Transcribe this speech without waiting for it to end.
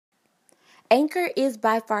Anchor is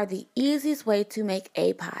by far the easiest way to make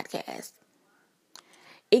a podcast.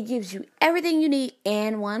 It gives you everything you need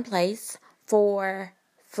in one place for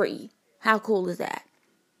free. How cool is that?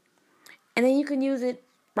 And then you can use it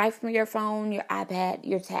right from your phone, your iPad,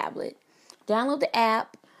 your tablet. Download the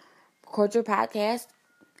app, record your podcast,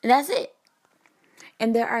 and that's it.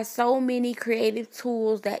 And there are so many creative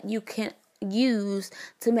tools that you can use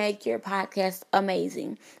to make your podcast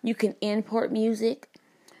amazing. You can import music.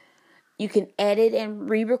 You can edit and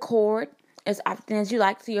re-record as often as you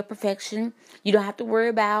like to your perfection. You don't have to worry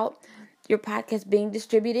about your podcast being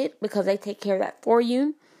distributed because they take care of that for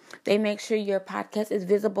you. They make sure your podcast is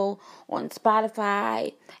visible on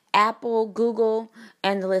Spotify, Apple, Google,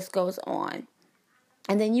 and the list goes on.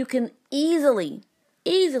 And then you can easily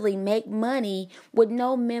make money with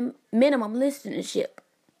no minimum listenership.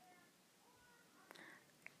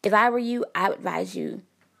 If I were you, I would advise you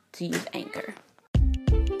to use Anchor.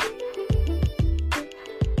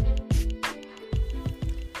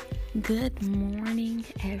 Good morning,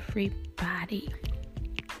 everybody.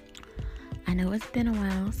 I know it's been a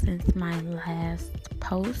while since my last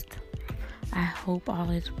post. I hope all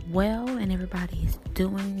is well and everybody is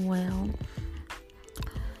doing well.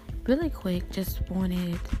 Really quick, just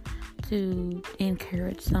wanted to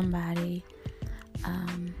encourage somebody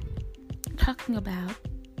talking about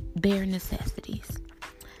bare necessities.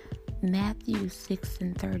 Matthew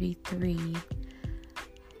 6:33.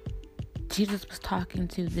 Jesus was talking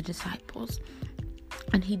to the disciples,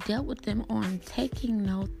 and he dealt with them on taking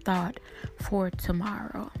no thought for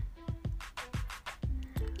tomorrow.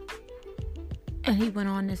 And he went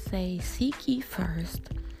on to say, "Seek ye first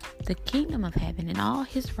the kingdom of heaven and all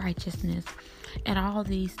his righteousness, and all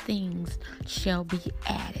these things shall be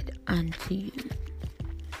added unto you."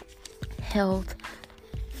 Health,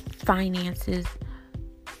 finances,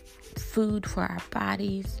 food for our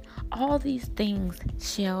bodies, all these things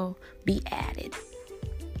shall be added.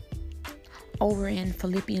 Over in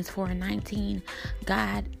Philippians 4:19,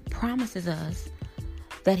 God promises us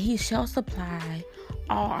that he shall supply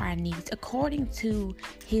all our needs according to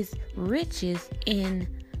his riches in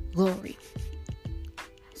glory.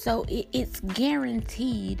 So it's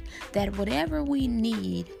guaranteed that whatever we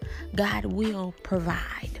need, God will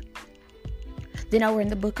provide. Then over in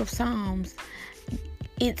the book of Psalms,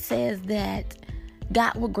 it says that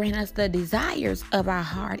God will grant us the desires of our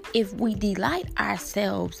heart if we delight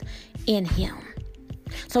ourselves in him.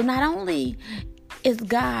 So not only is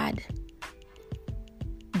God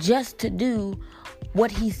just to do what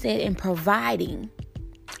he said in providing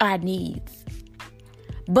our needs,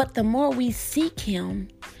 but the more we seek him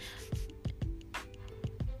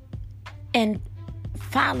and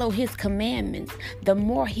follow his commandments, the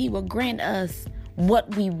more he will grant us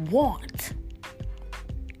what we want.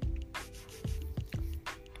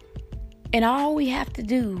 And all we have to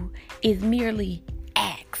do is merely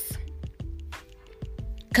ask.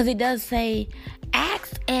 Because it does say,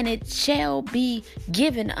 ask and it shall be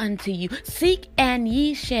given unto you. Seek and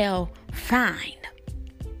ye shall find.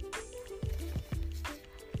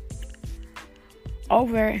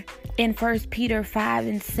 Over in 1 Peter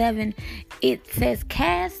 5:7, it says,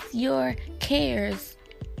 "Cast your cares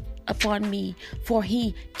upon me, for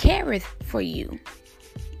he careth for you."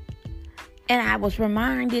 And I was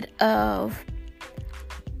reminded of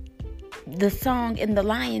the song in The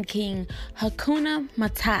Lion King, Hakuna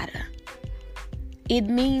Matata. It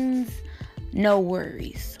means no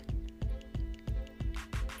worries.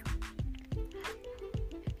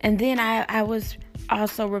 And then I was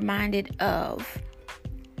also reminded of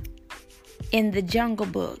in the Jungle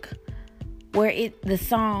Book, where the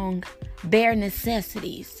song Bare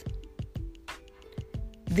Necessities.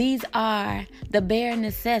 These are the bare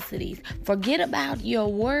necessities. Forget about your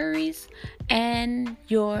worries and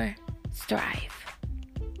your strife.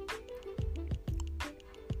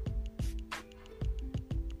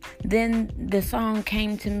 Then the song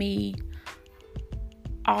came to me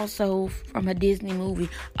also from a Disney movie,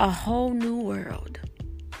 A Whole New World.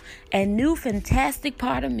 A new fantastic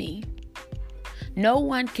part of me. No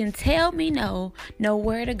one can tell me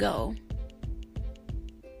nowhere to go.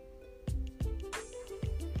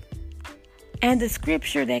 And the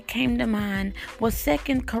scripture that came to mind was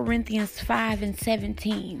 2 Corinthians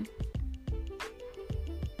 5:17.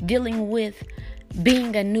 Dealing with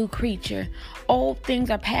being a new creature. Old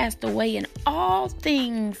things are passed away and all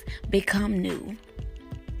things become new.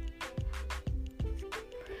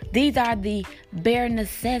 These are the bare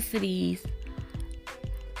necessities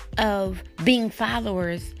of being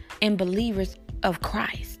followers and believers of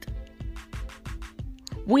Christ.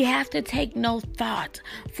 We have to take no thought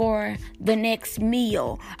for the next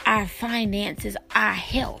meal, our finances, our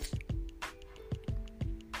health.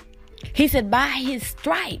 He said, by his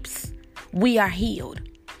stripes, we are healed.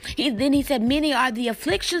 Then he said, many are the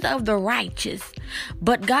afflictions of the righteous,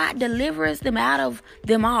 but God delivers them out of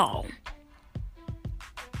them all.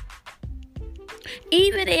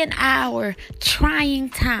 Even in our trying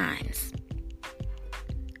times,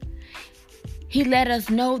 he let us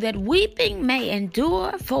know that weeping may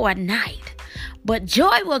endure for a night, but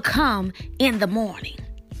joy will come in the morning.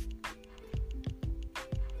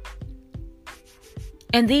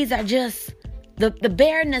 And these are just the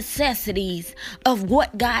bare necessities of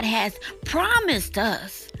what God has promised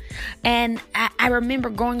us. And I remember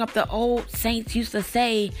growing up, the old saints used to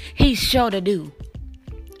say, he's sure to do.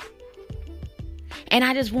 And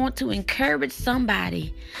I just want to encourage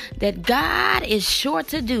somebody that God is sure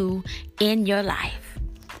to do in your life.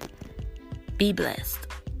 Be blessed.